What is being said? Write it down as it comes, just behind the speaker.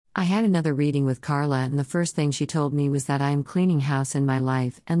I had another reading with Carla, and the first thing she told me was that I am cleaning house in my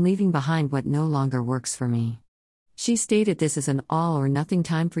life and leaving behind what no longer works for me. She stated this is an all or nothing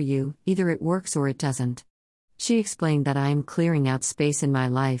time for you, either it works or it doesn't. She explained that I am clearing out space in my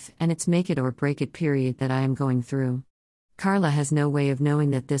life and it's make it or break it period that I am going through. Carla has no way of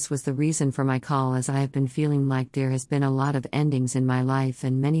knowing that this was the reason for my call, as I have been feeling like there has been a lot of endings in my life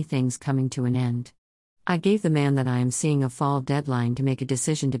and many things coming to an end. I gave the man that I am seeing a fall deadline to make a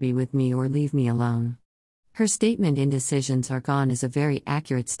decision to be with me or leave me alone. Her statement "indecisions are gone" is a very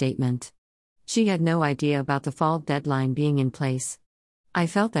accurate statement. She had no idea about the fall deadline being in place. I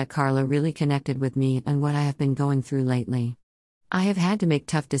felt that Carla really connected with me and what I have been going through lately. I have had to make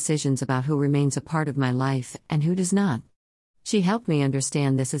tough decisions about who remains a part of my life and who does not. She helped me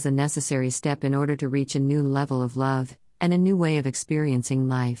understand this is a necessary step in order to reach a new level of love and a new way of experiencing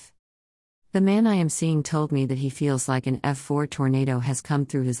life. The man I am seeing told me that he feels like an F4 tornado has come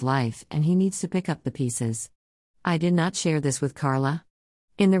through his life and he needs to pick up the pieces. I did not share this with Carla.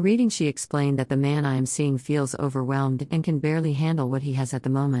 In the reading, she explained that the man I am seeing feels overwhelmed and can barely handle what he has at the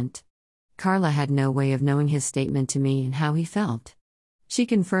moment. Carla had no way of knowing his statement to me and how he felt. She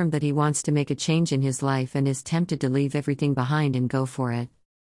confirmed that he wants to make a change in his life and is tempted to leave everything behind and go for it.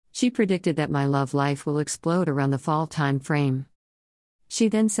 She predicted that my love life will explode around the fall time frame. She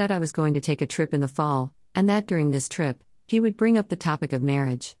then said I was going to take a trip in the fall, and that during this trip, he would bring up the topic of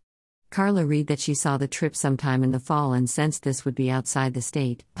marriage. Carla read that she saw the trip sometime in the fall and sensed this would be outside the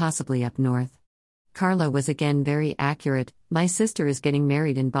state, possibly up north. Carla was again very accurate. My sister is getting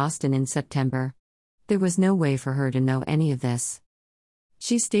married in Boston in September. There was no way for her to know any of this.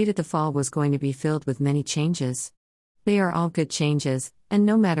 She stated the fall was going to be filled with many changes. They are all good changes, and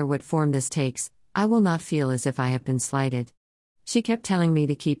no matter what form this takes, I will not feel as if I have been slighted. She kept telling me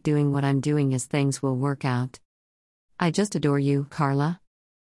to keep doing what I'm doing as things will work out. I just adore you, Carla.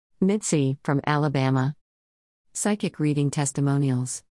 Mitzi, from Alabama. Psychic Reading Testimonials.